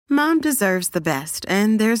Mom deserves the best,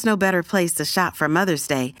 and there's no better place to shop for Mother's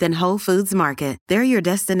Day than Whole Foods Market. They're your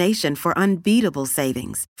destination for unbeatable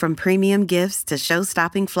savings, from premium gifts to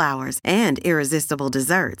show-stopping flowers and irresistible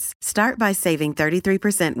desserts. Start by saving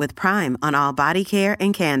 33% with Prime on all body care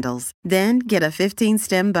and candles. Then get a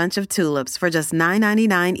 15-stem bunch of tulips for just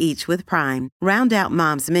 $9.99 each with Prime. Round out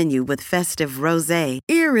Mom's menu with festive rosé,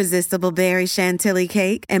 irresistible berry chantilly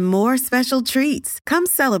cake, and more special treats. Come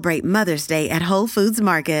celebrate Mother's Day at Whole Foods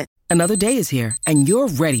Market. Another day is here, and you're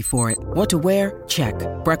ready for it. What to wear? Check.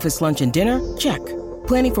 Breakfast, lunch, and dinner? Check.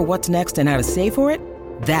 Planning for what's next and how to save for it?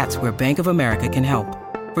 That's where Bank of America can help.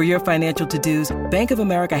 For your financial to-dos, Bank of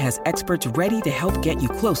America has experts ready to help get you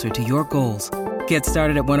closer to your goals. Get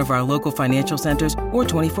started at one of our local financial centers or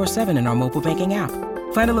 24/7 in our mobile banking app.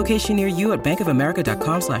 Find a location near you at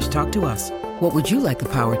bankofamerica.com/talktous. What would you like the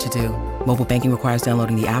power to do? Mobile banking requires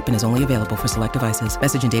downloading the app and is only available for select devices.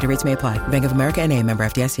 Message and data rates may apply. Bank of America N.A., member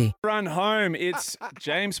FDIC. Run home. It's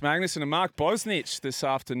James Magnuson and Mark Bosnich this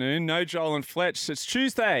afternoon. No Joel and Fletch. It's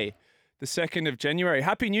Tuesday, the 2nd of January.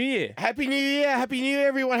 Happy New Year. Happy New Year. Happy New Year,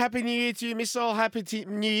 everyone. Happy New Year to you, Missile. Happy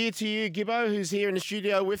New Year to you, Gibbo, who's here in the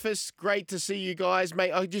studio with us. Great to see you guys.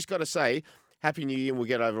 Mate, I just got to say, Happy New Year, and we'll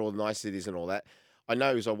get over all the niceties and all that. I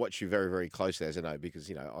know as I watch you very, very closely, as I know, because,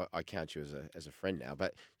 you know, I count you as a friend now,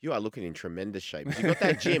 but you are looking in tremendous shape. You've got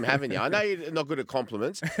that gym, haven't you? I know you're not good at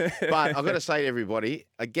compliments, but I've got to say to everybody,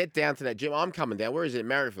 get down to that gym. I'm coming down. Where is it?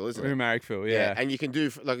 Marrickville, isn't it? We're in Marrickville, yeah. And you can do,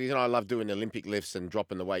 like, you know, I love doing Olympic lifts and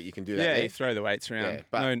dropping the weight. You can do that. Yeah, there. you throw the weights around. Yeah,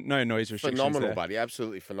 but no noise restrictions phenomenal, there. buddy.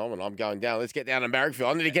 Absolutely phenomenal. I'm going down. Let's get down to Marrickville.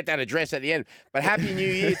 I need to get that address at the end. But Happy New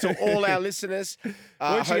Year to all our listeners.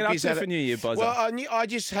 What did you get up to for New Year, Bozza? Well, I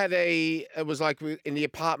just had it was like in the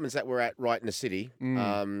apartments that we're at right in the city.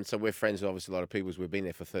 So we're friends with obviously a lot of people. We've been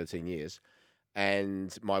there for 13 years.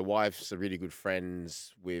 And my wife's really good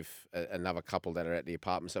friends with another couple that are at the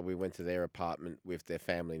apartment. So we went to their apartment with their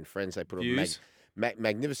family and friends. They put on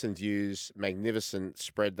magnificent views, magnificent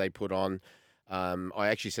spread they put on. I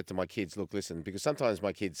actually said to my kids, look, listen, because sometimes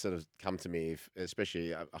my kids sort of come to me,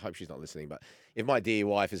 especially, I hope she's not listening, but if my dear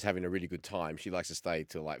wife is having a really good time, she likes to stay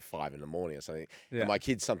till like 5 a.m. or something. Yeah. And my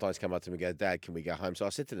kids sometimes come up to me and go, Dad, can we go home? So I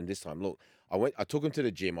said to them this time, look, I took them to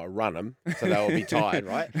the gym, I run them, so they'll be tired,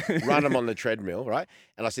 right? Run them on the treadmill, right?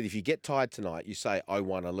 And I said, if you get tired tonight, you say, I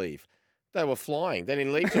want to leave. They were flying. They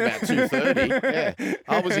didn't leave till about 2:30. Yeah,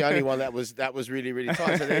 I was the only one that was really, really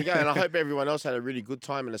tight. So there you go. And I hope everyone else had a really good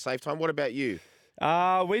time and a safe time. What about you?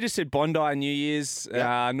 We just did Bondi New Year's,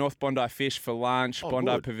 North Bondi Fish for lunch, Bondi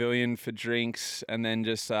good. Pavilion for drinks, and then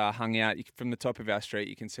just hung out. From the top of our street,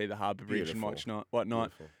 you can see the Harbour Bridge and whatnot.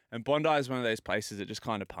 Beautiful. And Bondi is one of those places that just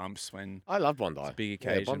kind of pumps when I love Bondi. It's a big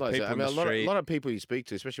occasion. Yeah, Bondi's, people I mean, a lot of people you speak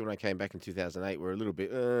to, especially when I came back in 2008, were a little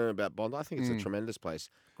bit about Bondi. I think it's a tremendous place.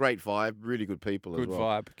 Great vibe, really good people as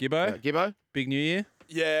well. Good vibe. Gibbo? Gibbo? Big New Year?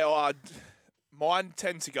 Yeah, mine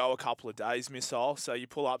tend to go a couple of days, Missile. So you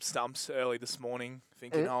pull up stumps early this morning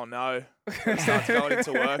thinking, oh no, start going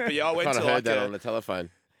into work. But yeah, I went Kind to of heard that on the telephone.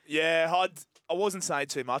 Yeah, I wasn't saying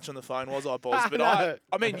too much on the phone, was I, Boz? But No.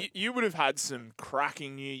 I mean, you would have had some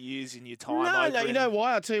cracking New Years in your time. No, you know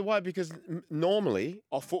why? I'll tell you why. Because normally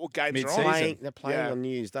football games are Mid-season. on. they're playing on New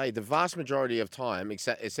Year's Day. The vast majority of time,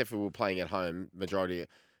 except for we were playing at home, majority of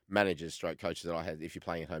managers, stroke coaches that I had, if you're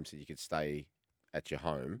playing at home, so you could stay at your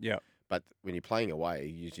home. Yeah. But when you're playing away,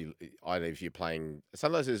 usually either if you're playing,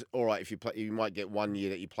 sometimes it's all right if you play. You might get 1 year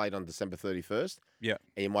that you played on December 31st. Yeah.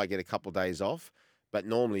 And you might get a couple of days off. But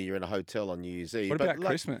normally you're in a hotel on New Year's Eve. What about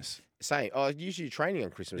Christmas? Usually you're training on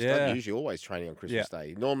Christmas Day. Yeah. Usually always training on Christmas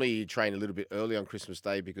Day. Normally you train a little bit early on Christmas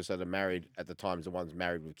Day because they're married at the times. The ones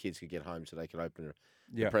married with kids could get home so they could open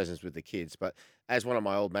the presents with the kids. But as one of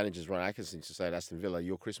my old managers, Ron Atkinson, used to say at Aston Villa,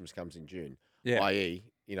 your Christmas comes in June. Yeah. I.e.,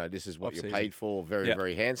 this is what Off-season. you're paid for very,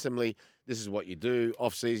 very handsomely. This is what you do.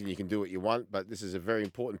 Off-season, you can do what you want, but this is a very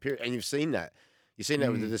important period. And you've seen that. You've seen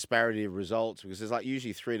that with the disparity of results because there's like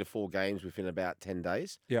usually 3 to 4 games within about 10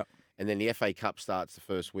 days. Yeah. And then the FA Cup starts the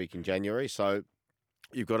first week in January. So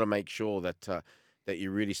you've got to make sure that that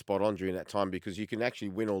you're really spot on during that time because you can actually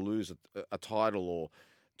win or lose a title or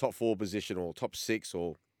top 4 position or top 6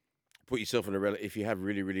 or put yourself in if you have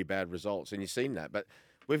really, really bad results. And you've seen that. But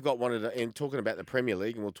we've got one of the, in talking about the Premier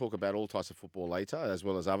League, and we'll talk about all types of football later, as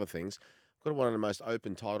well as other things. We've got one of the most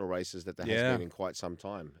open title races that there has been in quite some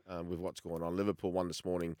time with what's going on. Liverpool won this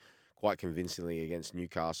morning quite convincingly against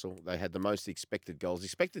Newcastle. They had the most expected goals.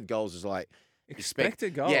 Expected goals is like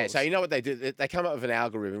Expected goals. Yeah, so you know what they do? They come up with an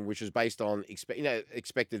algorithm which is based on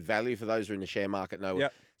expected value for those who are in the share market know.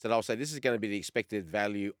 Yep. So they'll say this is going to be the expected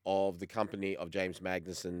value of the company of James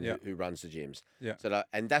Magnuson Yep. who runs the gyms. Yeah. So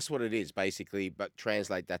and that's what it is basically, but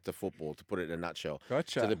translate that to football to put it in a nutshell.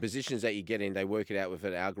 Gotcha. So the positions that you get in, they work it out with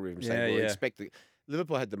an algorithm saying, Yeah, well,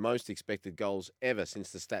 Liverpool had the most expected goals ever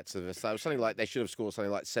since the stats of it. So something like they should have scored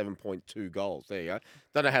something like 7.2 goals. There you go.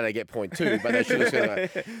 Don't know how they get 0.2, but they should have scored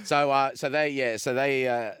that. So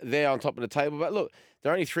they're on top of the table. But look,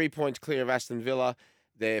 they're only 3 points clear of Aston Villa.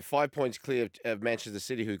 They're 5 points clear of Manchester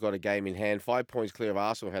City, who've got a game in hand. 5 points clear of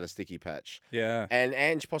Arsenal, who had a sticky patch. Yeah. And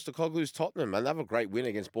Ange Postecoglou's Tottenham, another great win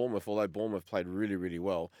against Bournemouth, although Bournemouth played really, really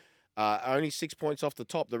well. Only 6 points off the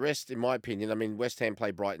top. The rest, in my opinion, I mean, West Ham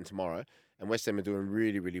play Brighton tomorrow. And West Ham are doing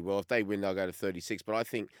really, really well. If they win, they'll go to 36. But I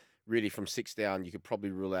think really from 6 down, you could probably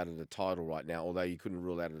rule out of the title right now, although you couldn't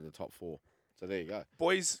rule out of the top 4. So there you go.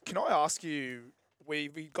 Boys, can I ask you, we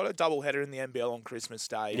got a double header in the NBL on Christmas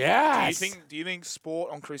Day. Yes! Do you think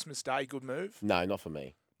sport on Christmas Day, good move? No, not for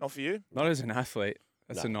me. Not for you? Not as an athlete.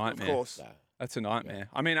 That's a No, nightmare. Of course. No. That's a nightmare.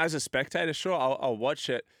 I mean, as a spectator, sure, I'll watch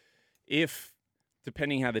it if,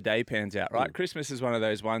 depending how the day pans out, right? Christmas is one of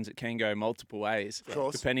those ones that can go multiple ways. Of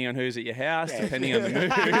course. Depending on who's at your house, depending on the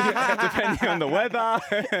mood, depending on the weather.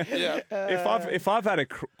 Yeah. If I've had a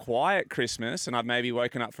quiet Christmas and I've maybe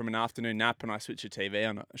woken up from an afternoon nap and I switch the TV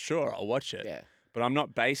on, sure, I'll watch it. Yeah. But I'm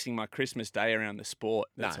not basing my Christmas day around the sport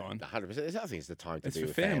that's No, on. 100%. I think it's the time to It's be for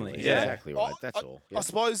with family, family. yeah. Exactly right. That's all. I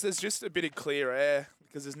suppose there's just a bit of clear air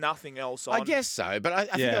because there's nothing else on. I guess so, but I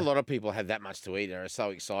think Yeah. a lot of people have that much to eat and are so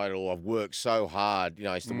excited or have worked so hard. You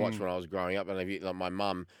know, I used to watch when I was growing up, and like my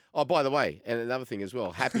mum. Oh, by the way, and another thing as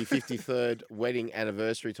well, happy 53rd wedding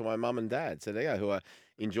anniversary to my mum and dad. So there you go, who are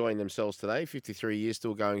enjoying themselves today. 53 years,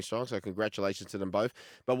 still going strong. So congratulations to them both.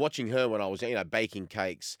 But watching her when I was, baking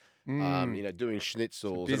cakes, doing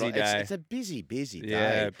schnitzels. Busy and day. It's a busy day.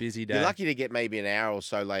 Yeah, busy day. You're lucky to get maybe an hour or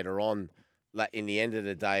so later on, like in the end of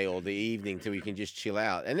the day or the evening, till you can just chill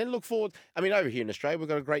out and then look forward. I mean, over here in Australia, we've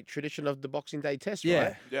got a great tradition of the Boxing Day test, Yeah.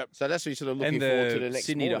 right? Yep. So that's what you're sort of looking And forward to the next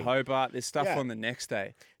Sydney morning. to Hobart, there's stuff Yeah. on the next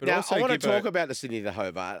day. But Now, also I want to give talk about the Sydney to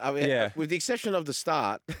Hobart. I mean, Yeah. with the exception of the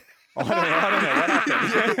start, I don't know what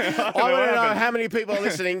happened. I want to know how many people are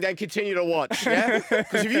listening that continue to watch. Yeah,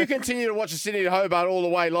 because if you continue to watch the Sydney to Hobart all the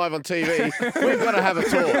way live on TV, we've got to have a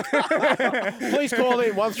talk. Please call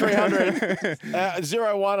in 1300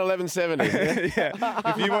 01 1170.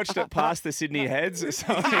 Yeah. If you watched it past the Sydney Heads,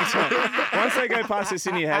 once they go past the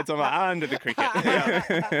Sydney Heads, I'm like, under the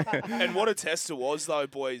cricket. And what a test it was, though,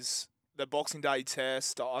 boys. The Boxing Day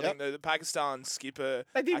test. I think the Pakistan skipper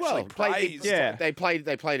They did actually well. praised. Yeah. They played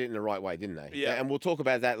it in the right way, didn't they? Yeah. And we'll talk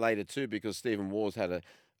about that later too, because Stephen Wars had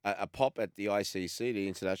a pop at the ICC, the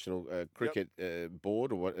International Cricket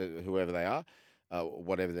Board, or whoever they are,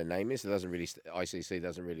 whatever their name is. It doesn't really ICC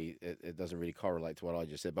doesn't really correlate to what I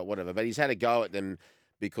just said, but whatever. But he's had a go at them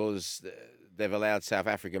because they've allowed South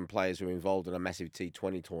African players who are involved in a massive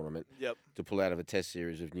T20 tournament to pull out of a test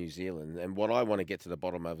series of New Zealand. And what I want to get to the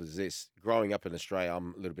bottom of is this. Growing up in Australia,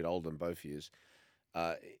 I'm a little bit older than both of you,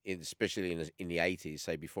 especially in the 80s,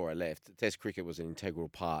 say before I left, test cricket was an integral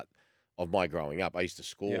part of my growing up. I used to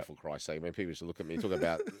score, for Christ's sake. I mean, people used to look at me, talk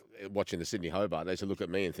about watching the Sydney Hobart. They used to look at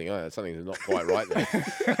me and think, oh, that's something that's not quite right there.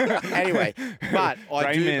 Anyway, but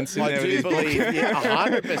I do believe,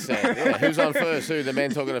 100%. Yeah, who's on first? Who? The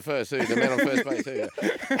men talking to first? Who? The men on first base?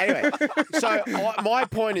 Who? Anyway, so my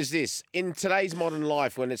point is this. In today's modern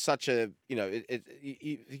life, when it's such a,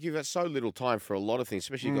 you've got so little time for a lot of things,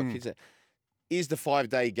 especially you've got kids, is the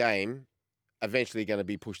 5-day game eventually going to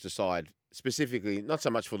be pushed aside? Specifically, not so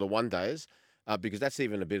much for the one-dayers, because that's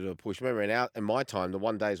even a bit of a push. Remember, in my time, the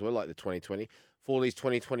one-days were like the 2020, for these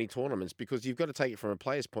 2020 tournaments, because you've got to take it from a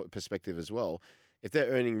player's perspective as well. If they're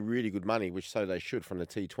earning really good money, which so they should from the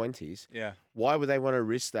T20s, why would they want to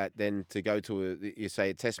risk that then to go to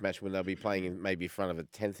a test match when they'll be playing in maybe in front of a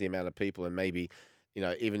tenth the amount of people, and maybe,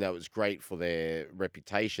 even though it's great for their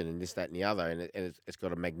reputation and this, that, and the other, and it's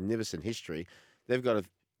got a magnificent history, they've got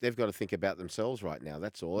to think about themselves right now.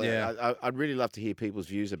 That's all. Yeah. I'd really love to hear people's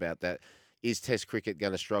views about that. Is Test cricket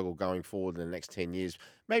going to struggle going forward in the next 10 years?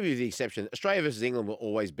 Maybe with the exception, Australia versus England will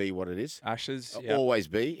always be what it is. Ashes, Always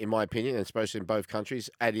be, in my opinion, and especially in both countries.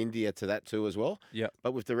 Add India to that too as well. Yeah.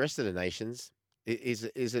 But with the rest of the nations, is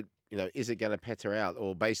it going to petter out,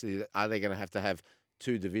 or basically are they going to have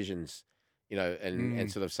two divisions?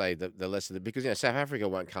 And sort of say the less of the, because South Africa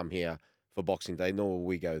won't come here for Boxing Day, nor will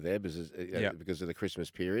we go there because of the Christmas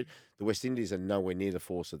period. The West Indies are nowhere near the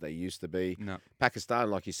force that they used to be. No. Pakistan,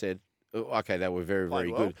 like you said, okay, they were very, Played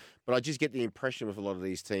very well. good. But I just get the impression with a lot of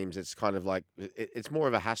these teams, it's kind of like it's more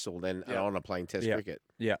of a hassle than an honour playing Test cricket.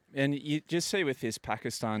 Yeah, and you just see with this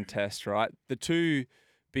Pakistan Test, right? The two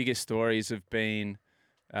biggest stories have been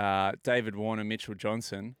David Warner, Mitchell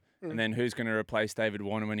Johnson, and then who's going to replace David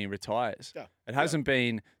Warner when he retires. Yeah. It hasn't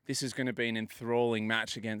been, this is going to be an enthralling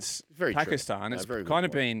match against Very true. Pakistan. No, It's very good kind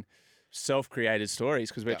of point. been self-created stories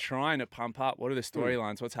because we're trying to pump up what are the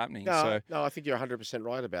storylines, what's happening. No, I think you're 100%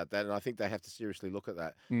 right about that, and I think they have to seriously look at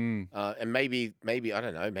that. And maybe I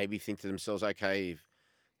don't know, maybe think to themselves, okay,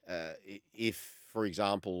 if for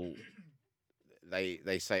example,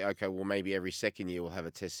 they say, okay, well, maybe every second year we'll have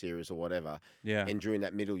a Test series or whatever. Yeah. And during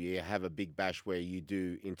that middle year, have a big bash where you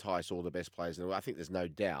do entice all the best players in the world. I think there's no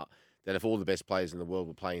doubt that if all the best players in the world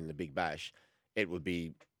were playing in the big bash, it would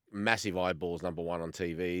be massive eyeballs, number one, on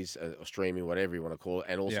TVs, or streaming, whatever you want to call it,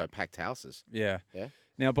 and also packed houses. Yeah. Yeah.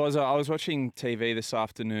 Now, Bozza, I was watching TV this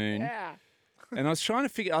afternoon. And I was trying to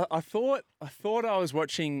figure. I thought I was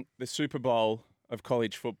watching the Super Bowl of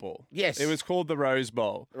college football. Yes. It was called the Rose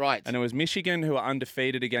Bowl. Right. And it was Michigan who were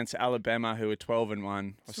undefeated against Alabama who were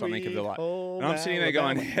 12-1 or something of the like. And I'm sitting there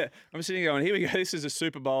going, here we go. This is a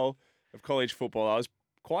Super Bowl of college football. I was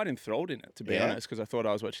quite enthralled in it, to be honest, because I thought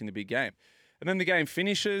I was watching the big game. And then the game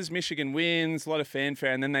finishes, Michigan wins, a lot of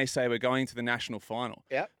fanfare, and then they say we're going to the national final.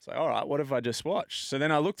 Yeah. So, all right, what have I just watched? So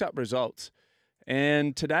then I looked up results,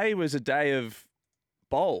 and today was a day of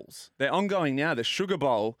bowls. They're ongoing now. The Sugar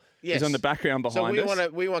Bowl is on the background behind us. So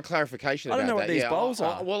we want clarification I about don't know that. what these bowls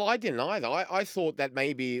are. Well, I didn't either. I thought that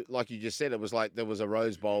maybe, like you just said, it was like there was a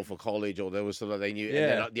Rose Bowl for college, or there was sort of they knew, and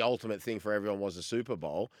then the ultimate thing for everyone was a Super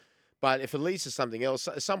Bowl. But if it leads to something else,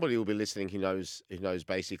 somebody will be listening who knows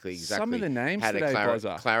basically exactly Some of the names how today, to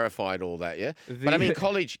Bozza. clarified all that, yeah? But I mean,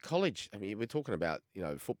 college, I mean, we're talking about,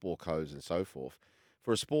 football codes and so forth.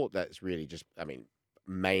 For a sport that's really just, I mean,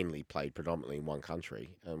 mainly played predominantly in one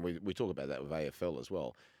country, and we talk about that with AFL as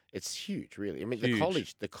well. It's huge, really. I mean,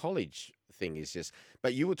 Huge. the college thing is just.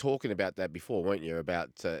 But you were talking about that before, weren't you? About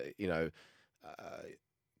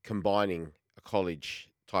combining a college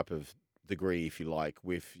type of degree, if you like,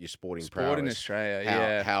 with your sporting Sport in prowess.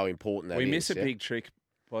 Australia, How important that is. We miss a big trick,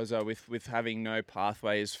 Bozza, with having no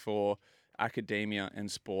pathways for academia and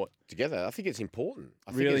sport. Together. I think it's important.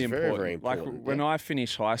 I think Really it's very, important. very important. Like when I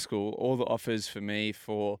finished high school, all the offers for me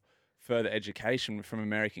for further education were from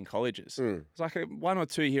American colleges. It's like one or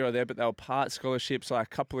two here or there, but they were part scholarships, like a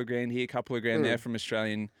couple of grand here, a couple of grand there from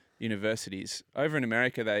Australian universities. Over in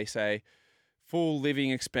America, they say full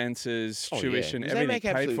living expenses, tuition, Because everything they make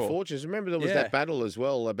paid absolute for. fortunes. Remember there was that battle as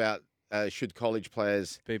well about should college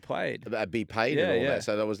players Be played. be paid and all Yeah. that.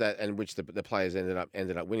 So there was that, and which the players ended up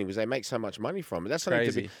winning because they make so much money from it. That's something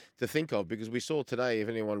Crazy. to think of, because we saw today, if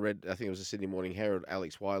anyone read, I think it was the Sydney Morning Herald,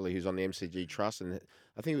 Alex Wiley, who's on the MCG Trust, and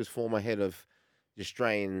I think he was former head of the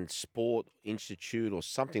Australian Sport Institute or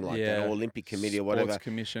something like that, or Olympic Committee or whatever, Sports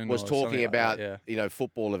Commission was or talking something like about that,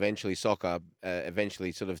 football, eventually soccer,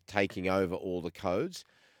 eventually sort of taking over all the codes.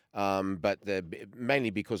 But mainly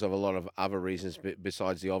because of a lot of other reasons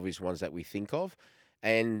besides the obvious ones that we think of.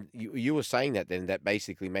 And you were saying that then, that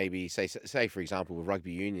basically maybe, say for example, with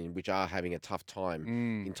rugby union, which are having a tough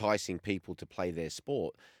time enticing people to play their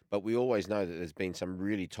sport, but we always know that there's been some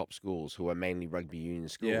really top schools who are mainly rugby union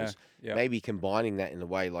schools. Yeah. Maybe combining that in a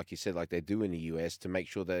way, like you said, like they do in the US, to make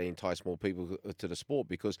sure they entice more people to the sport,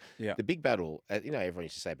 because the big battle, everyone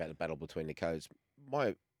used to say about the battle between the codes.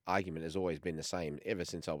 My argument has always been the same ever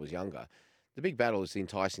since I was younger. The big battle is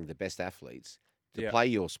enticing the best athletes to play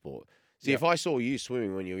your sport. See, if I saw you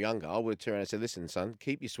swimming when you were younger, I would turn around and say, listen, son,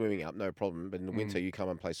 keep your swimming up, no problem, but in the winter you come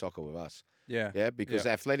and play soccer with us. Yeah, because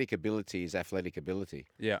athletic ability is athletic ability.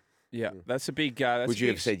 Yeah. That's a big... Would you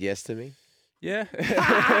have said yes to me? Yeah.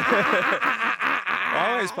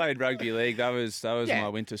 I always played rugby league. That was my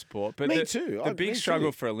winter sport. But Me too. The big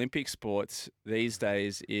struggle for Olympic sports these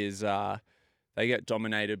days is they get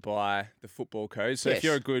dominated by the football code. So if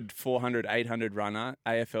you're a good 400, 800 runner,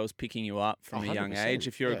 AFL's picking you up from a young age.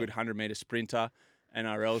 If you're a good 100-metre sprinter,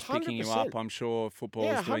 NRL's picking you up. I'm sure football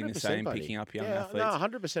is doing the same, buddy. picking up young No, athletes.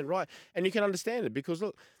 100% right. And you can understand it because,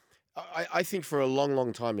 look, I think for a long,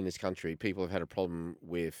 long time in this country, people have had a problem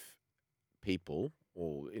with people,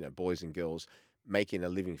 or boys and girls, making a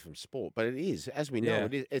living from sport. But it is, as we know,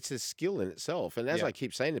 it's a skill in itself. And as I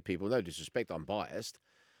keep saying to people, no disrespect, I'm biased,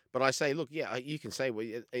 but I say, look, you can say, well,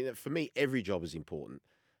 for me, every job is important.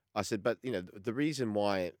 I said, but the reason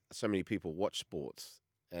why so many people watch sports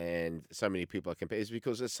and so many people are compared is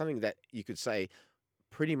because it's something that you could say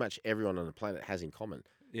pretty much everyone on the planet has in common.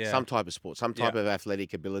 Some type of sport, some type of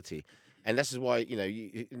athletic ability. And this is why,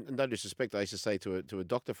 no disrespect, I used to say to a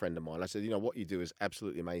doctor friend of mine, I said, what you do is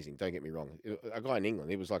absolutely amazing. Don't get me wrong. A guy in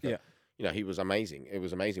England, he was like, he was amazing. It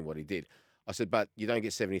was amazing what he did. I said, but you don't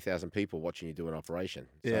get 70,000 people watching you do an operation.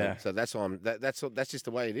 So that's all. That's just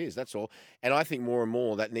the way it is. That's all. And I think more and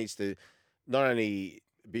more that needs to not only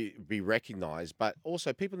be recognised, but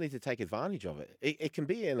also people need to take advantage of it. It can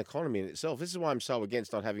be an economy in itself. This is why I'm so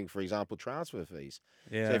against not having, for example, transfer fees.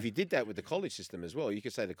 Yeah. So if you did that with the college system as well, you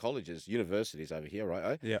could say the colleges, universities over here,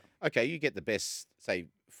 right? Yeah. Okay, you get the best, say,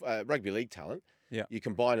 rugby league talent. Yeah. You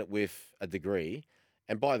combine it with a degree.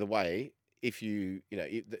 And by the way, if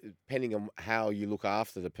depending on how you look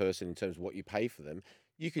after the person in terms of what you pay for them,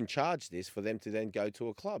 you can charge this for them to then go to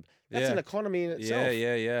a club. That's an economy in itself.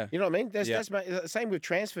 Yeah. You know what I mean? That's same with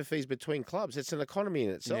transfer fees between clubs. It's an economy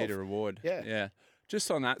in itself. You need a reward. Yeah.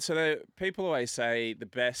 Just on that, so people always say the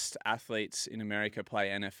best athletes in America play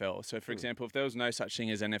NFL. So, for example, if there was no such thing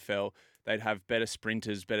as NFL, they'd have better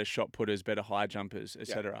sprinters, better shot putters, better high jumpers,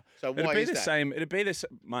 etc. So why is that? Same. It'd be the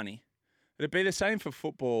money. It'd be the same for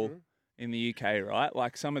football. In the UK, right?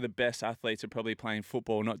 Like some of the best athletes are probably playing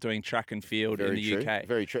football, not doing track and field in the UK.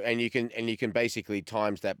 Very true. And you can basically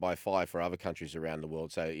times that by 5 for other countries around the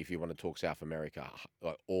world. So if you want to talk South America,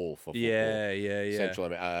 like all for football. Yeah. Central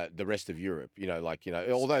America, the rest of Europe,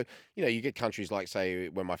 although, you get countries like, say,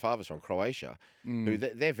 where my father's from, Croatia, who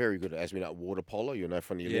they're very good at, as we know, water polo,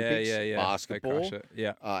 from the Olympics, basketball,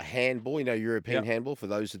 handball, European handball, for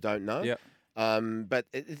those who don't know. Yeah. But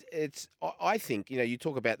I think, you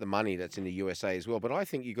talk about the money that's in the USA as well, but I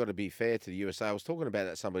think you've got to be fair to the USA. I was talking about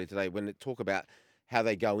that to somebody today when they talk about how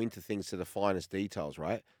they go into things to the finest details,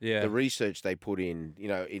 right? Yeah. The research they put in,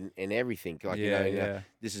 in everything. Like,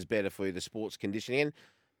 this is better for you, the sports conditioning. And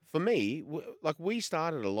for me, we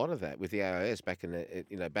started a lot of that with the AIS back in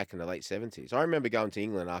the late 70s. I remember going to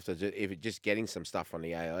England after just getting some stuff from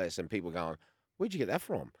the AIS and people going, where'd you get that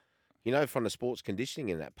from? From the sports conditioning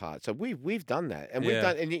in that part. So we've done that, and we've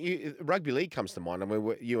done. And rugby league comes to mind. I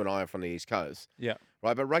mean, you and I are from the East Coast, right?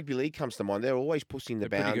 But rugby league comes to mind. They're always pushing the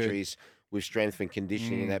boundaries with strength and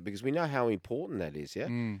conditioning and that, because we know how important that is. Yeah,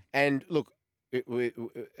 and look, with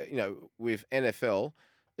NFL,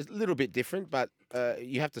 it's a little bit different, but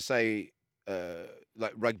you have to say,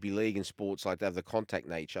 like rugby league and sports like that, the contact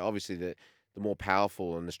nature. Obviously, the more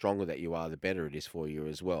powerful and the stronger that you are, the better it is for you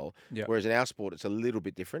as well. Yep. Whereas in our sport, it's a little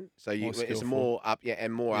bit different. So it's more up,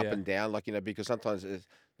 and more up and down. Like, because sometimes,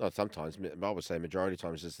 not sometimes, I would say majority of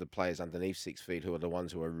times, it's the players underneath 6 feet who are the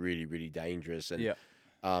ones who are really, really dangerous.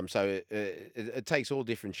 And so it takes all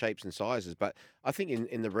different shapes and sizes. But I think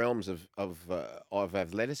in the realms of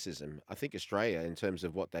athleticism, I think Australia, in terms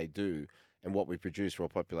of what they do, and what we produce for a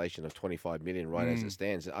population of 25 million, right as it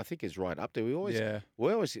stands, I think is right up there. We always,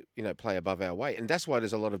 play above our weight, and that's why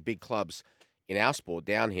there's a lot of big clubs in our sport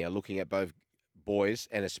down here looking at both boys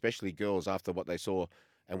and especially girls after what they saw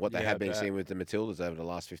and what they have been seeing with the Matildas over the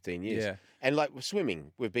last 15 years. Yeah. And like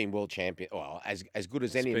swimming, we've been world champion, well, as good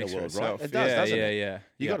as any in the world, itself. right? It does, doesn't it? Yeah.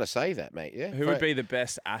 You got to say that, mate. Yeah. Who would be the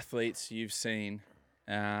best athletes you've seen?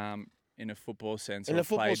 In a football sense, in a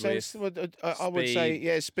football sense, I would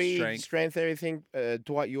say, speed, strength, everything.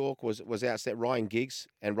 Dwight York was outstanding. Ryan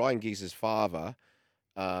Giggs' father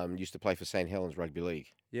used to play for St Helens Rugby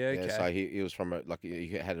League. Yeah, okay. So he was from he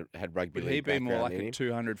had rugby Would league. Would he be more like a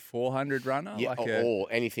 200, 400 runner? Yeah, or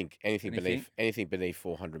anything beneath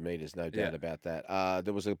 400 meters, no doubt about that.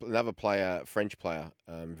 There was another player, French player,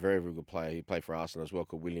 very, very good player. He played for Arsenal as well,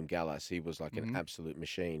 called William Gallas. He was like an absolute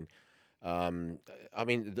machine. I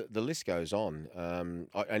mean, the list goes on.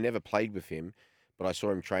 I never played with him, but I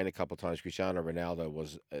saw him train a couple of times. Cristiano Ronaldo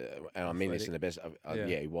was, and I mean this in the best.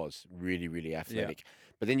 He was really, really athletic. Yeah.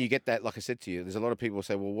 But then you get that, like I said to you, there's a lot of people who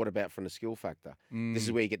say, well, what about from the skill factor? This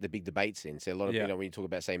is where you get the big debates in. So a lot of, when you talk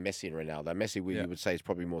about, say, Messi and Ronaldo, Messi, you would say is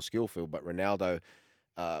probably more skillful, but Ronaldo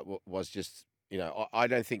was just, I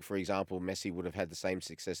don't think, for example, Messi would have had the same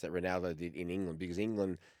success that Ronaldo did in England, because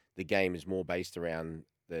England, the game is more based around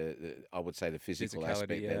I would say the physical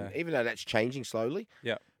aspect, and even though that's changing slowly.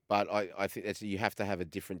 Yeah. But I think you have to have a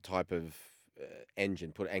different type of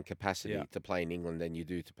engine and capacity to play in England than you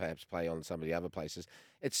do to perhaps play on some of the other places.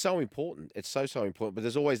 It's so important. It's so important. But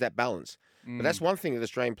there's always that balance. But that's one thing that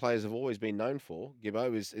Australian players have always been known for,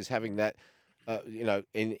 Gibbo, is having that.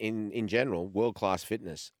 In general, world-class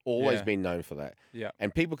fitness, always been known for that. Yeah.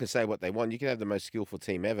 And people can say what they want. You can have the most skillful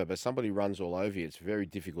team ever, but somebody runs all over you. It's very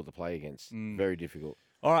difficult to play against. Very difficult.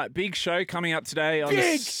 All right, big show coming up today on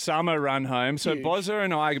the summer run home. So Bozza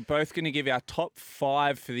and I are both going to give our top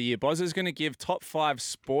 5 for the year. Bozza's going to give top 5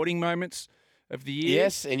 sporting moments of the year.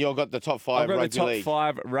 Yes, and you've got the top 5 I've got rugby the top league.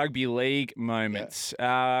 5 rugby league moments.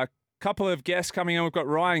 Yeah. Couple of guests coming on. We've got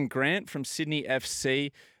Ryan Grant from Sydney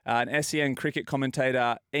FC, and SEN cricket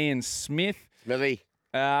commentator Ian Smith. Smithy.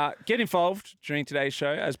 Get involved during today's show.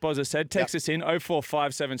 As Bozza said, text us in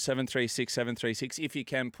 0457736736. If you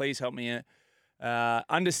can, please help me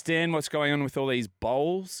understand what's going on with all these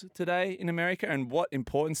bowls today in America and what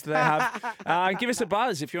importance do they have. Give us a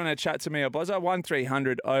buzz if you want to chat to me or Bozza,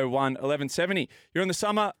 1300 01 1170. You're on the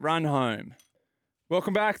Summer Run Home.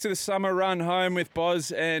 Welcome back to the Summer Run Home with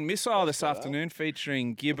Boz and Missile this afternoon,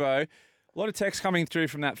 featuring Gibbo. A lot of text coming through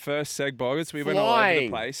from that first seg, Boggers. We went all over the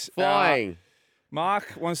place. Flying.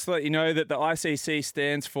 Mark wants to let you know that the ICC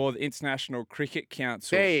stands for the International Cricket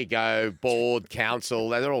Council. There you go. Board, council,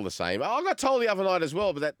 they're all the same. I got told the other night as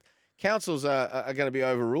well, but that councils are going to be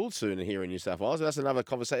overruled soon here in New South Wales. That's another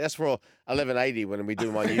conversation. That's for 1180 when we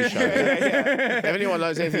do my news show. If anyone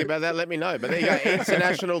knows anything about that, let me know. But there you go.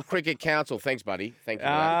 International Cricket Council. Thanks, buddy. Thank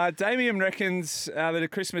you. Damien reckons that a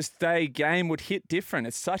Christmas Day game would hit different.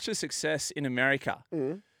 It's such a success in America.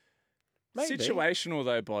 Maybe. Situational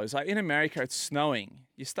though, boys. Like in America, it's snowing.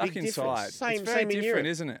 You're stuck Big inside. difference. Same, it's very same in different, Europe.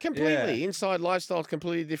 isn't it? Completely. Yeah. Inside lifestyle is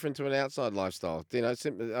completely different to an outside lifestyle. You know,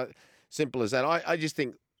 simple as that. I just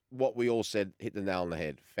think what we all said hit the nail on the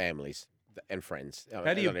head. Families and friends.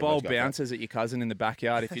 How do you bowl bouncers at your cousin in the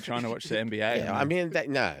backyard if you're trying to watch the NBA? Yeah, I mean,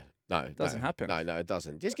 no. It doesn't happen. No, it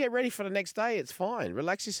doesn't. Just get ready for the next day. It's fine.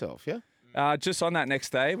 Relax yourself, yeah? Just on that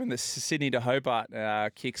next day, when the Sydney to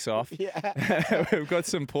Hobart kicks off, we've got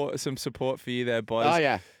some support for you there, boys. Oh,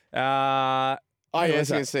 yeah. Yes,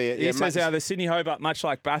 you can see it. He says the Sydney Hobart, much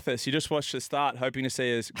like Bathurst, you just watch the start, hoping to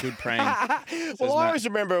see a good praying. Well, I always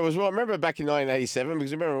remember it was I remember back in 1987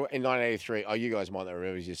 because I remember in 1983. Oh, you guys might not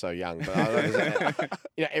remember because you're so young, but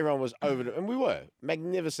everyone was over and we were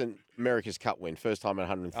magnificent America's Cup win, first time in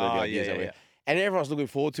 130 years. Yeah. And everyone's looking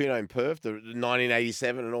forward to in Perth, the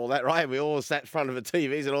 1987 and all that, right? We all sat in front of the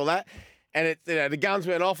TVs and all that, and the guns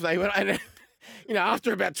went off. They went, and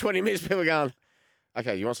after about 20 minutes, people were going,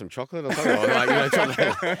 okay, you want some chocolate or something?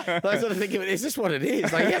 Chocolate. I sort of think, is this what it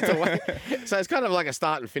is? Like, you have to wait. So it's kind of like a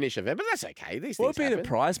start and finish event, but that's okay. These what things would be happen. the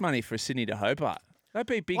prize money for Sydney to Hobart? That'd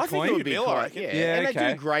be big I coin. think it would be quite, and okay.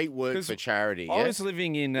 they do great work for charity. I was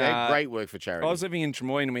living in great work for charity. I was living in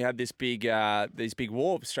Drummoyne and we had this big these big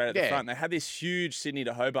wharves straight at the front. They had this huge Sydney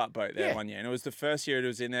to Hobart boat there one year, and it was the first year it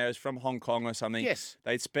was in there. It was from Hong Kong or something. Yes,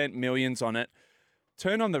 they'd spent millions on it.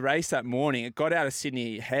 Turned on the race that morning. It got out of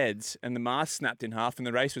Sydney heads, and the mast snapped in half, and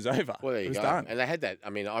the race was over. Well, there you it was go. done. And they had that. I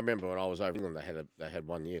mean, I remember when I was over England, they had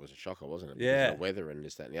 1 year. It was a shocker, wasn't it? Because Yeah. of the weather and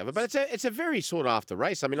this, that, and the other. But it's a very sought after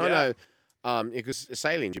race. I mean, I know. Because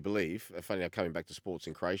sailing, you believe, funny enough, coming back to sports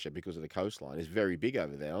in Croatia because of the coastline, is very big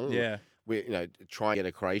over there. Yeah, we try and get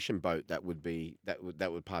a Croatian boat that would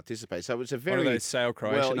participate. So it's a very one of those sail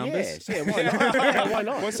Croatian numbers. Yes, why not? Why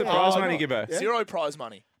not? What's the prize money, Gibbo? Yeah. Zero prize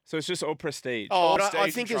money. So it's just all prestige. Oh, Prestige I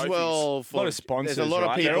and think as trophies. well. A lot of sponsors. There's a lot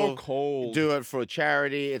of They're all people called. do it for a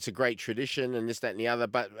charity. It's a great tradition and this, that, and the other.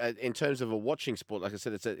 But in terms of a watching sport, like I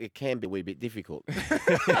said, it can be a wee bit difficult.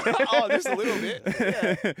 Just a little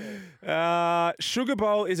bit. Yeah. Sugar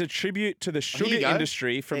Bowl is a tribute to the sugar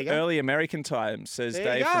industry from early American times, says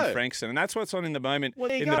Dave from Frankston. And that's what's on in the moment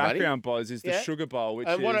in the background, Boz, is the Sugar Bowl. Which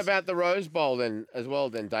and what about the Rose Bowl then, as well,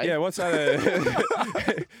 then, Dave? Yeah, what's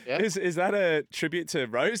that? Is that a tribute to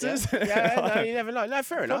roses? No, you never know. No,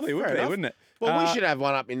 fair enough. Probably would be, wouldn't it? Well, we should have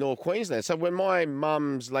one up in North Queensland. So when my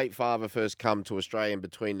mum's late father first come to Australia in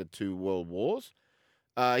between the two world wars,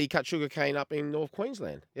 he cut sugar cane up in North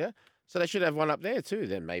Queensland. Yeah, so they should have one up there too.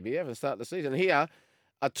 Then maybe for the start of the season. Here,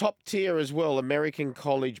 a top tier as well. American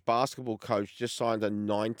college basketball coach just signed a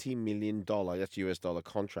 $90 million, that's US dollar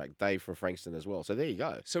contract. Dave from Frankston as well. So there you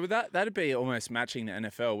go. So that'd be almost matching the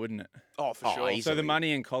NFL, wouldn't it? Oh, for sure. So the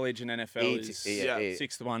money in college and NFL is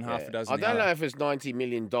 6 to 1, half a dozen. I don't know if it's $90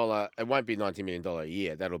 million. It won't be $90 million a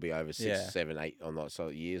year. That'll be over 6, 7, 8 or not so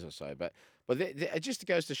years or so. But it just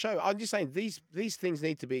goes to show. I'm just saying these things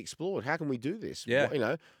need to be explored. How can we do this?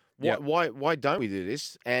 Yeah. Why don't we do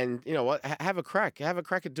this? And you know what? Have a crack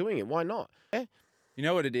at doing it. Why not? Yeah. You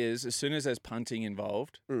know what it is? As soon as there's punting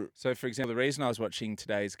involved. So, for example, the reason I was watching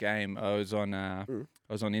today's game, I was on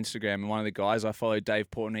Instagram, and one of the guys I follow,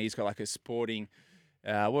 Dave Portner, he's got like a sporting,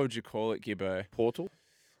 what would you call it, Gibbo? Portal.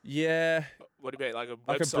 Yeah. What do you mean, like a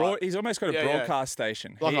website? He's almost got a broadcast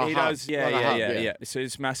station. Like he does. Yeah. So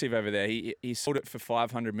it's massive over there. He sold it for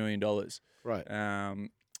 $500 million. Right.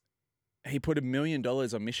 He put $1 million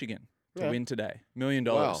on Michigan to win today. $1 million.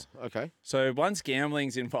 Wow. Okay. So once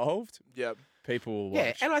gambling's involved, Yep. people will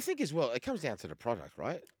watch. Yeah, and I think as well, it comes down to the product,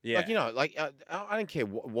 right? Yeah. Like, I don't care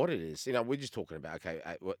what it is. We're just talking about, okay,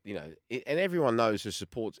 and everyone knows who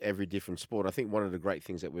supports every different sport. I think one of the great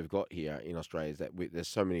things that we've got here in Australia is that there's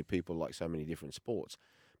so many people like so many different sports.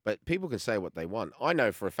 But people can say what they want. I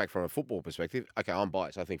know for a fact from a football perspective, okay, I'm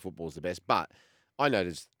biased. I think football's the best. But I know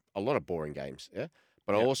there's a lot of boring games, yeah?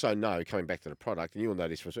 But I also know, coming back to the product, and you'll know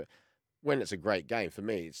this when it's a great game, for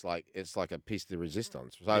me, it's like a piece de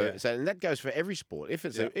resistance. So and that goes for every sport. If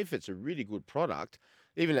it's a really good product,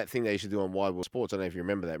 even that thing they used to do on Wide World Sports, I don't know if you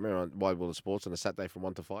remember that. Remember on Wide World Sports on a Saturday from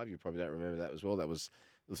 1 to 5? You probably don't remember that as well. That was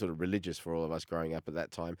sort of religious for all of us growing up at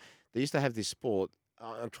that time. They used to have this sport.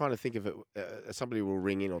 I'm trying to think of it. Somebody will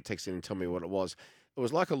ring in or text in and tell me what it was. It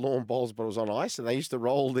was like a lawn bowls, but it was on ice, and they used to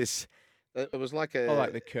roll this. It was like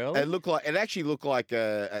like the curl. It actually looked like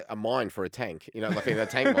a mine for a tank, like a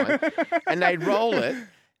tank mine. And they'd roll it,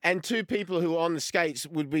 and two people who were on the skates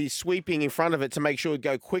would be sweeping in front of it to make sure it'd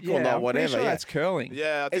go quick or not, whatever. Sure that's curling.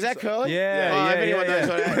 Yeah. Is that curling? Yeah. If anyone knows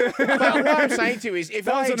what what I'm saying to you is, if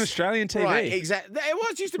that was on Australian TV. Right, exactly. It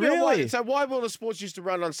was used to be Really? so Wide World of Sports used to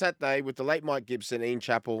run on Saturday with the late Mike Gibson, Ian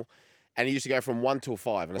Chappell, and he used to go from 1 till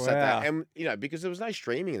 5 on a Saturday. And, because there was no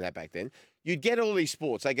streaming in that back then, you'd get all these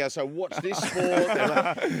sports. They go, so what's this sport?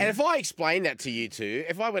 And if I explained that to you two,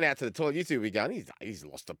 if I went out to the toilet, you two would be going, he's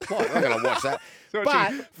lost the plot. I'm not going to watch that.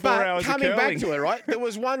 but coming back to it, right,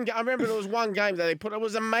 I remember there was one game that they put, it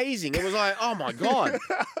was amazing. It was like, oh my God.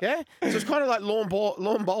 Yeah? So it's kind of like lawn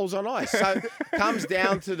bowls on ice. So comes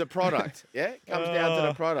down to the product. Yeah? Comes down to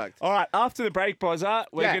the product. All right, after the break, Bozza,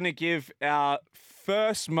 we're going to give our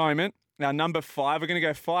first moment. Now, number 5, we're going to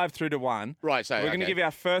go 5 through to 1. Right, so we're going to give you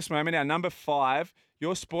our first moment, our number 5,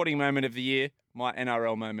 your sporting moment of the year, my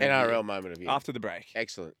NRL moment of the year. NRL moment of the year. After the break.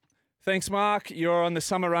 Excellent. Thanks, Mark. You're on the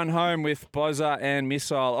summer run home with Bozza and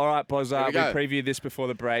Missile. All right, Bozza, we previewed this before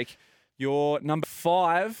the break. Your number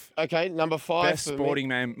 5. Okay, number 5. Best sporting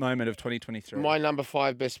moment of 2023. My number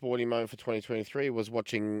 5 best sporting moment for 2023 was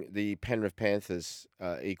watching the Penrith Panthers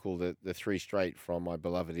equal the 3 straight from my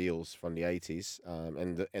beloved Eels from the 80s,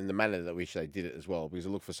 and the manner that which they did it as well, because it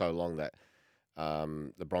looked for so long that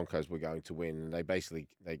the Broncos were going to win, and they basically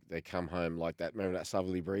they come home like that. Remember that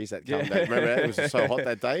southerly breeze remember that? It was so hot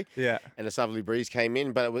that day. Yeah, and the southerly breeze came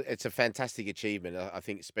in, but it's a fantastic achievement. I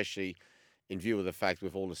think, especially in view of the fact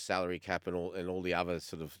with all the salary cap and all the other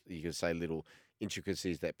sort of, you could say, little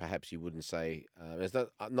intricacies that perhaps you wouldn't say. It's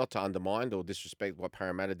not to undermine or disrespect what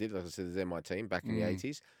Parramatta did. Like I said, they're my team back in the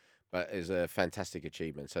 80s, but it's a fantastic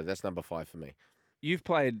achievement. So that's number 5 for me. You've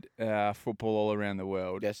played football all around the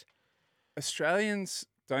world. Yes. Australians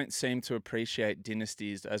don't seem to appreciate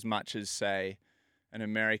dynasties as much as, say, in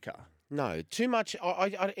America. No, too much.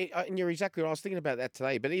 And you're exactly right. I was thinking about that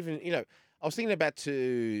today. But even, I was thinking about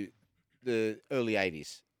to the early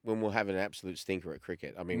 80s when we'll have an absolute stinker at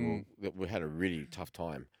cricket. I mean, we had a really tough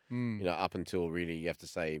time, up until really, you have to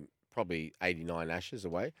say, probably 89 Ashes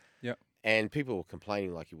away. Yep. And people were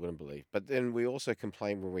complaining like you wouldn't believe. But then we also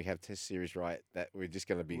complain when we have Test series, right, that we're just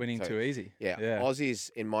going to be winning too easy. Yeah.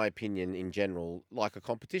 Aussies, in my opinion, in general, like a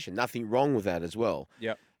competition. Nothing wrong with that as well.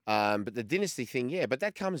 Yep. But the dynasty thing, but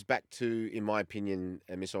that comes back to, in my opinion,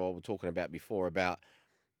 and Miss, what we were talking about before, about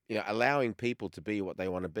allowing people to be what they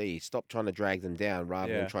want to be. Stop trying to drag them down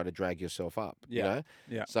rather than try to drag yourself up. Yeah.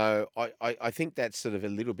 So I think that's sort of a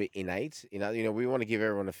little bit innate. We want to give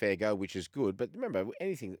everyone a fair go, which is good. But remember,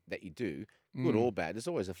 anything that you do, good or bad, there's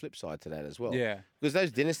always a flip side to that as well. Yeah. Because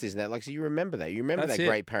those dynasties and that, like, so you remember that. You remember that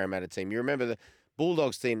great Parramatta team. You remember the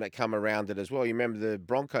Bulldogs team that come around it as well. You remember the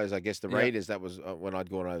Broncos, I guess, the Raiders. That was when I'd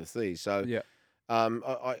gone overseas. So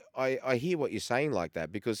I hear what you're saying like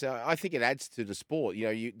that, because I think it adds to the sport.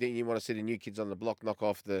 Then you want to see the new kids on the block knock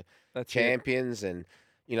off the champions, and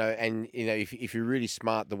if you're really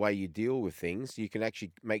smart the way you deal with things, you can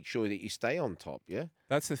actually make sure that you stay on top. Yeah,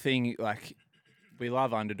 that's the thing. Like, we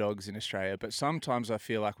love underdogs in Australia, but sometimes I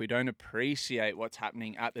feel like we don't appreciate what's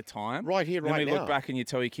happening at the time. Right here, right now. Then we look back and you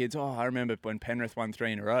tell your kids, I remember when Penrith won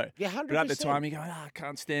 3 in a row. Yeah, 100%. But at the time, you go, I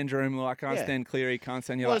can't stand Drew, I can't stand Cleary, can't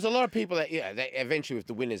stand you. Well, there's a lot of people that, they eventually with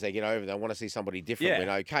the winners, they get over, they want to see somebody different win,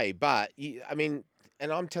 okay. But,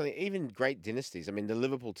 and I'm telling you, even great dynasties, the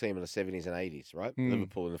Liverpool team in the 70s and 80s, right?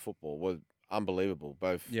 Liverpool in the football were unbelievable,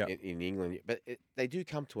 both in England. But they do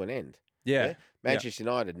come to an end. Yeah. Manchester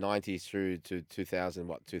United, 90s through to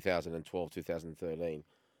 2012, 2013.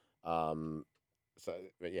 Around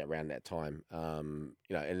that time. And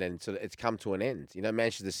then so it's come to an end.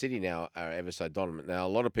 Manchester City now are ever so dominant. Now, a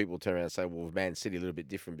lot of people turn around and say, well, Man City a little bit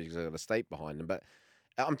different because they've got a state behind them. But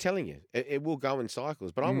I'm telling you, it will go in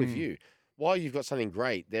cycles. But I'm with you. while you've got something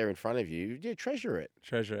great there in front of you, treasure it.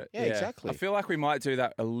 Treasure it. Yeah, exactly. I feel like we might do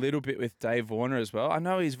that a little bit with Dave Warner as well. I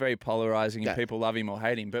know he's very polarising and people love him or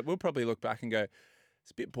hate him, but we'll probably look back and go, it's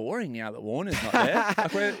a bit boring now that Warner's not there.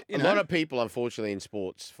 A lot of people, unfortunately, in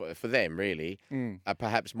sports, for them really, are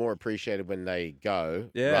perhaps more appreciated when they go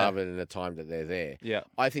rather than the time that they're there. Yeah.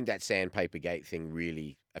 I think that sandpaper gate thing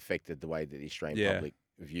really affected the way that the Australian public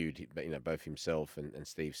viewed, both himself and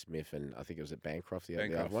Steve Smith, and I think it was at Bancroft, the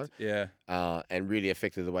other one. Yeah. And really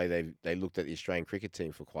affected the way they looked at the Australian cricket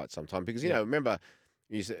team for quite some time. Because, remember,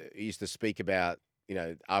 he used to speak about,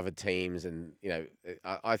 other teams, and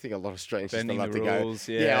I think a lot of Australians just love to rules,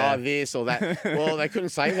 go, this or that. Well, they couldn't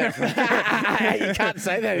say that. You can't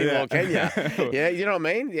say that anymore, can you? Yeah, you know what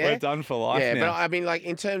I mean? Yeah, we're done for life. Yeah, now. but I mean, like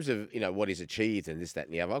in terms of what he's achieved and this, that,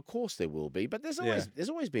 and the other, of course there will be. But there's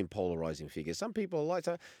always been polarizing figures. Some people like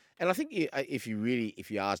to, and I think if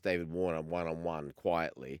you ask David Warner one-on-one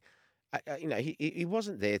quietly. He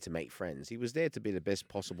wasn't there to make friends. He was there to be the best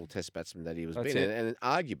possible Test batsman that he was been, and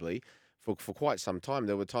arguably. For quite some time,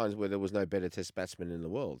 there were times where there was no better Test batsman in the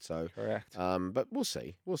world. So correct. But we'll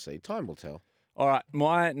see. Time will tell. All right,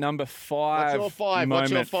 my number 5. What's your five, from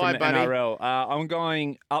buddy? NRL. I'm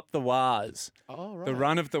going up the Wars. Oh, right. The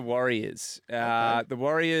run of the Warriors. The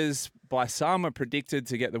Warriors, by some, are predicted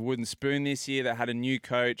to get the wooden spoon this year. They had a new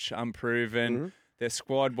coach, unproven. Mm-hmm. Their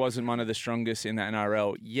squad wasn't one of the strongest in the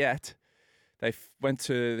NRL yet. They went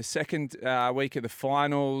to the second week of the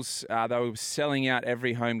finals. They were selling out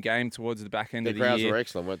every home game towards the back end of the year. The crowds were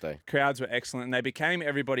excellent, weren't they? Crowds were excellent, and they became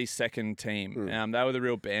everybody's second team. They were the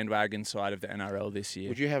real bandwagon side of the NRL this year.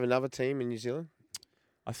 Would you have another team in New Zealand?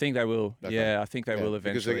 I think they will. Okay. Yeah, I think they will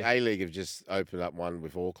eventually. Because the A-League have just opened up one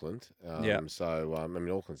with Auckland. So,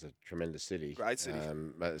 Auckland's a tremendous city. Great city.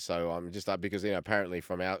 So I'm just because, apparently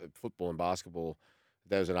from our football and basketball,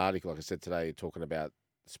 there was an article, like I said today, talking about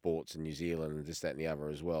sports in New Zealand and this, that, and the other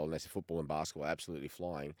as well. And they said football and basketball are absolutely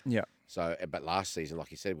flying. Yeah. So, but last season,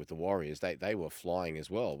 like you said, with the Warriors, they were flying as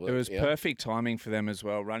well. It was perfect timing for them as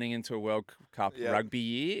well. Running into a World Cup rugby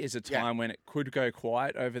year is a time when it could go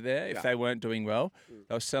quiet over there if they weren't doing well.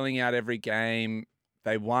 They were selling out every game.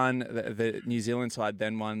 They won. The New Zealand side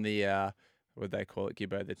then won the what do they call it,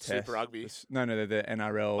 Gibbo? The Test. Super Rugby. No, the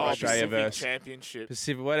NRL Australia Pacific Championship.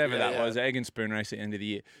 Pacific, whatever that was. Egg and spoon race at the end of the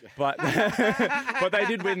year. But but they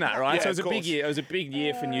did win that, right? Yeah, so it was a big year. It was a big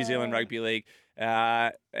year for New Zealand Rugby League.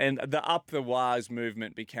 And the Up the Wars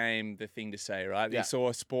movement became the thing to say, right? You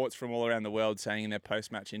saw sports from all around the world saying in their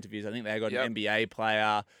post-match interviews, I think they got an NBA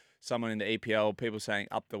player, someone in the EPL, people saying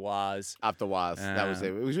Up the Wars. Up the Wars. That was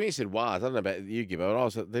it. It was when you said Wars. I don't know about you,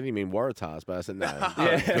 Gibbo. They didn't mean Waratahs, but I said no.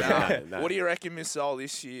 No. What do you reckon, Miss Sol,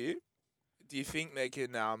 this year? Do you think they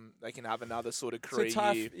can have another sort of career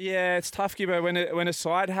year? Yeah, it's tough, Gibbo. When a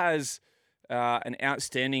side has an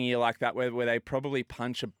outstanding year like that, where they probably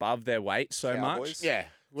punch above their weight so much. Yeah.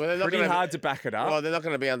 Well, they're pretty hard to back it up. Well, they're not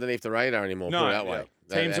going to be underneath the radar anymore. Put it that way.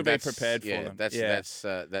 Teams will be prepared for them. That's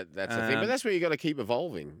the thing. But that's where you got to keep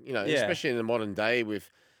evolving. Especially in the modern day with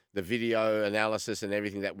the video analysis and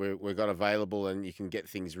everything that we've got available, and you can get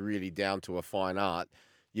things really down to a fine art.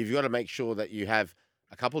 You've got to make sure that you have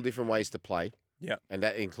a couple of different ways to play. Yeah, and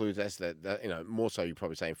that includes more so you're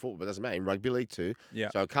probably saying football, but it doesn't matter in rugby league too. Yeah,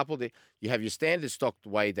 so you have your standard stocked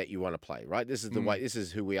way that you want to play, right? This is the way. This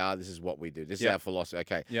is who we are. This is what we do. This is our philosophy.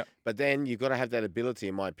 Okay. Yeah. But then you've got to have that ability,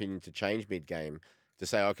 in my opinion, to change mid-game to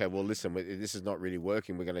say, okay, well, listen, this is not really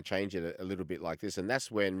working. We're going to change it a little bit like this, and that's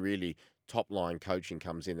when really top-line coaching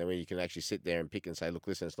comes in, and when you can actually sit there and pick and say, look,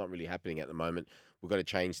 listen, it's not really happening at the moment. We've got to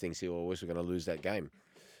change things here, or else we're going to lose that game.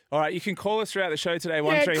 All right, you can call us throughout the show today,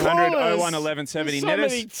 1300 01 1170.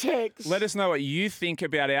 Let us know what you think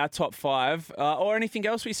about our top 5 or anything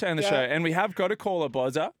else we say on the show. And we have got a caller,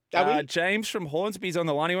 Bozza. James from Hornsby's on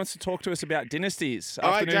the line. He wants to talk to us about dynasties.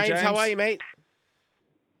 All right, James, how are you, mate?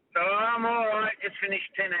 I'm all right. Just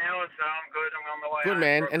finished 10 hours, so I'm good. I'm on the way. Good,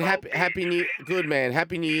 man. And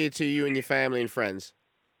happy New Year to you and your family and friends.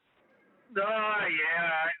 Oh,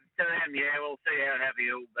 yeah. To them, we'll see how happy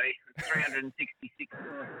it'll be. It's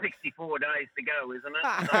 64 days to go, isn't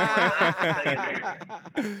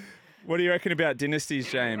it? What do you reckon about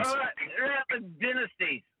dynasties, James? All right, about the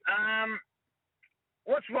dynasties.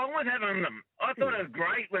 What's wrong with having them? I thought it was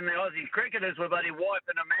great when the Aussie cricketers were bloody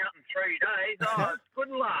wiping them out in 3 days. Oh, it's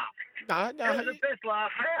good laugh. No, it was the best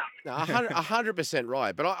laugh out. 100%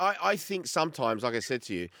 right. But I think sometimes, like I said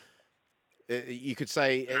to you, you could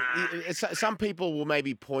say some people will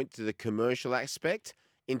maybe point to the commercial aspect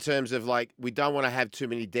in terms of like we don't want to have too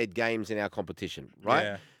many dead games in our competition, right?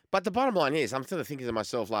 Yeah. But the bottom line is, I'm sort of thinking to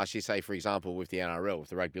myself last year, say for example with the NRL, with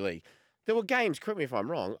the rugby league, There were games. Correct me if I'm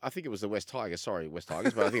wrong. I think it was the West Tigers. Sorry, West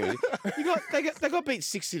Tigers, but I think it was. They got beat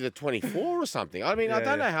 60-24 or something. I mean, I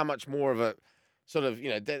don't know how much more of a sort of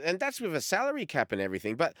and that's with a salary cap and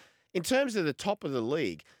everything. But in terms of the top of the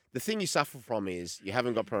league, the thing you suffer from is you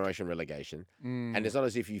haven't got promotion relegation, and it's not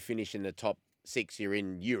as if you finish in the top 6, you're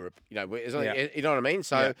in Europe. You know what I mean?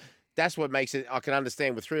 So that's what makes it. I can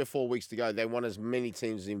understand with 3 or 4 weeks to go, they want as many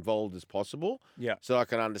teams involved as possible. Yeah. So I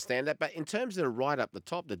can understand that. But in terms of the right up the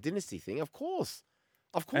top, the dynasty thing, of course.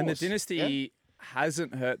 And the dynasty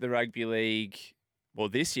hasn't hurt the rugby league. Well,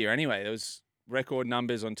 this year anyway, there was record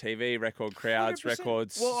numbers on TV, record crowds, 100%.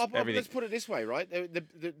 records, everything. Let's put it this way, right?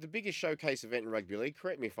 The biggest showcase event in rugby league,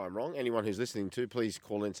 correct me if I'm wrong, anyone who's listening to, please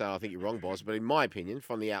call in and say, I think you're wrong, boss. But in my opinion,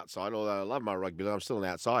 from the outside, although I love my rugby league, I'm still an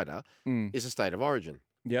outsider, is the State of Origin.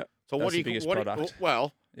 Yep. So that's what do you the biggest what, product.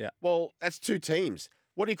 Well, that's 2 teams.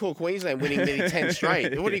 What do you call Queensland winning nearly 10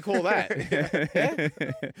 straight? What do you call that?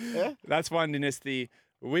 Yeah? That's one dynasty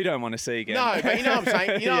we don't want to see again. No, but you know what I'm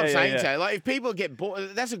saying? You know what I'm saying, yeah. Jay? Like, if people get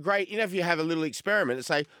bored, that's a great, if you have a little experiment and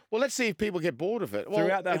say, well, let's see if people get bored of it. Well,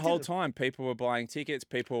 throughout that whole time, people were buying tickets,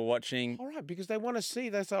 people were watching. All right, because they want to see,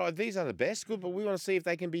 these are the best, good, but we want to see if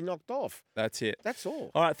they can be knocked off. That's it. That's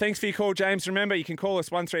all. All right, thanks for your call, James. Remember, you can call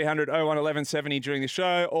us 1300 01 1170 during the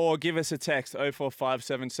show or give us a text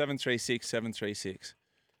 0457 736 736.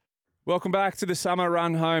 Welcome back to the Summer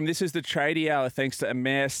Run Home. This is the Tradie Hour thanks to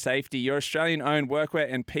Amer Safety, your Australian-owned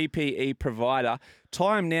workwear and PPE provider.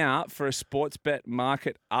 Time now for a sports bet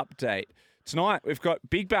market update. Tonight, we've got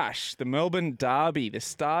Big Bash, the Melbourne Derby. The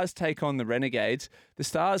Stars take on the Renegades. The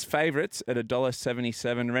Stars favourites at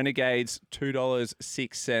 $1.77. Renegades,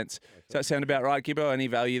 $2.06. Does that sound about right, Gibbo? Any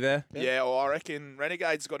value there? Yeah, well, I reckon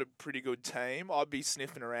Renegades got a pretty good team. I'd be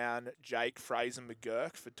sniffing around Jake Fraser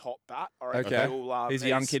McGurk for top bat. I reckon Okay. He's a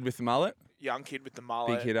young kid with the mullet? Young kid with the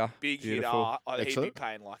mullet. Big hitter. Big Beautiful. hitter. He'd be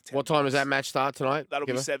paying like 10. What time does that match start tonight? That'll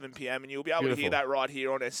be 7 p.m. and you'll be able to hear that right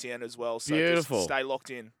here on SCN as well. So Beautiful. Just stay locked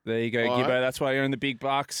in. There you go, All Gibbo. right. That's why you're in the big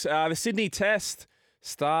bucks. The Sydney Test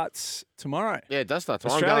starts tomorrow. Yeah, it does start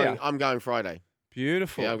tomorrow. Australia. I'm going Friday.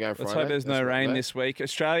 Beautiful. Yeah, I'm going Let's Friday. hope there's no That's rain right. this week.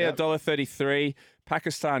 Australia, Yep. $1.33.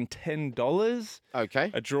 Pakistan, $10. Okay.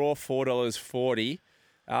 A draw, $4.40.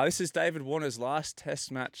 This is David Warner's last Test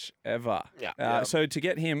match ever. Yeah. So to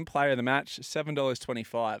get him player of the match,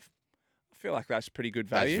 $7.25. I feel like that's pretty good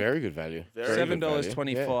value. That's very good value.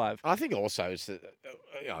 $7.25. I think also it's that,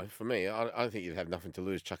 for me, I don't think you'd have nothing to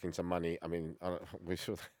lose chucking some money. I mean, I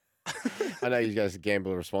know you guys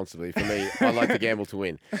gamble responsibly. For me, I like to gamble to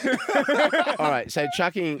win. All right, so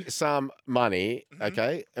chucking some money,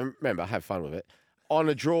 okay, and remember, have fun with it, on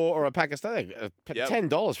a draw or a Pakistan,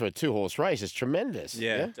 $10 for a 2-horse race is tremendous.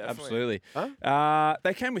 Yeah, absolutely. Huh?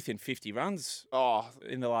 They came within 50 runs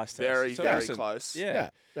in the last Very, test. very close.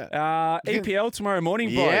 Yeah. EPL tomorrow morning,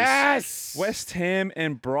 boys. Yes! West Ham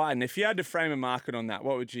and Brighton. If you had to frame a market on that,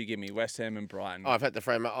 what would you give me? West Ham and Brighton. I've had to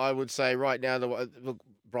frame it. I would say right now, look,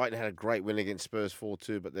 Brighton had a great win against Spurs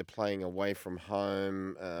 4-2, but they're playing away from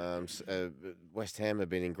home. West Ham have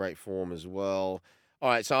been in great form as well. All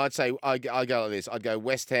right, so I'd say I go like this. I'd go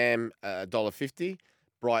West Ham $1.50,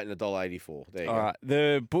 Brighton $1.84. There you go. All right,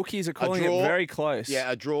 the bookies are calling it very close. Yeah,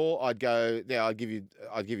 a draw. I'd go. Yeah, I'd give you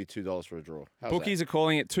 $2 for a draw. How's Bookies are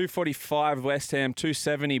calling it $2.45 West Ham,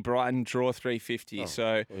 $2.70 Brighton, draw $3.50. So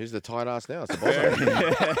well, who's the tight ass now? It's the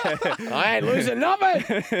Bozza. I ain't losing nothing.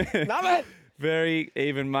 Nothing. very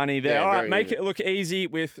even money there. Yeah, all right, very make even. it look easy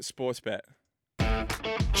with Sportsbet.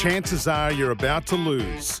 Chances are you're about to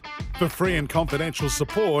lose. For free and confidential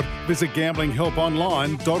support, visit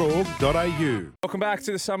gamblinghelponline.org.au. Welcome back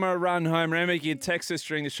to the Summer Run Home. Remember, you can text us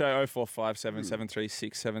during the show 0457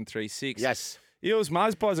 736 736. Yes. Eels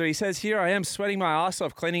Bozza, he says, here I am sweating my ass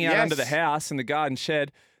off cleaning out under the house and the garden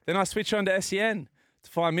shed. Then I switch on to SEN to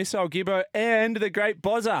find Missile Gibbo and the great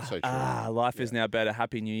Bozza. So true. Life is now better.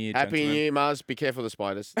 Happy New Year, Happy gentlemen. New Year, Mars. Be careful of the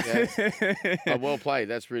spiders. Yeah. Well played.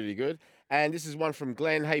 That's really good. And this is one from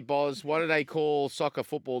Glenn. Hey, Boz, why do they call soccer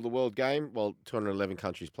football the world game? Well, 211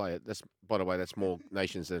 countries play it. That's, by the way, that's more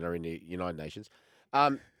nations than are in the United Nations.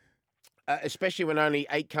 Especially when only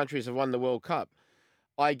 8 countries have won the World Cup.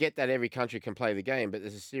 I get that every country can play the game, but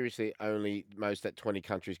this is seriously only most that 20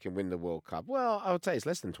 countries can win the World Cup. Well, I would say it's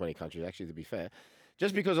less than 20 countries, actually, to be fair.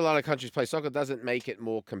 Just because a lot of countries play soccer doesn't make it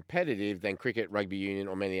more competitive than cricket, rugby union,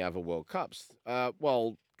 or many other World Cups.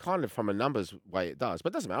 Well, kind of from a numbers way it does,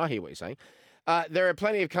 but it doesn't matter. I hear what you're saying. There are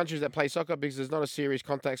plenty of countries that play soccer because there's not a serious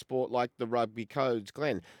contact sport like the rugby codes,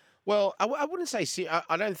 Glenn. Well, I wouldn't say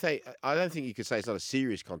I don't think you could say it's not a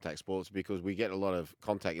serious contact sport because we get a lot of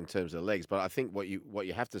contact in terms of the legs. But I think what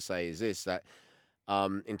you have to say is this, that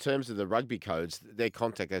In terms of the rugby codes, their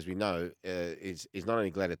contact, as we know, is not only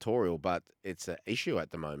gladiatorial, but it's an issue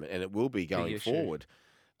at the moment, and it will be going forward.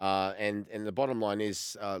 And the bottom line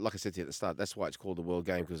is, like I said to you at the start, that's why it's called the world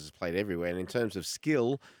game, because it's played everywhere. And in terms of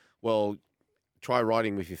skill, well, try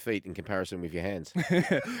riding with your feet in comparison with your hands.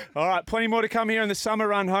 All right, plenty more to come here in the summer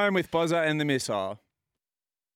run home with Bozza and the Missile.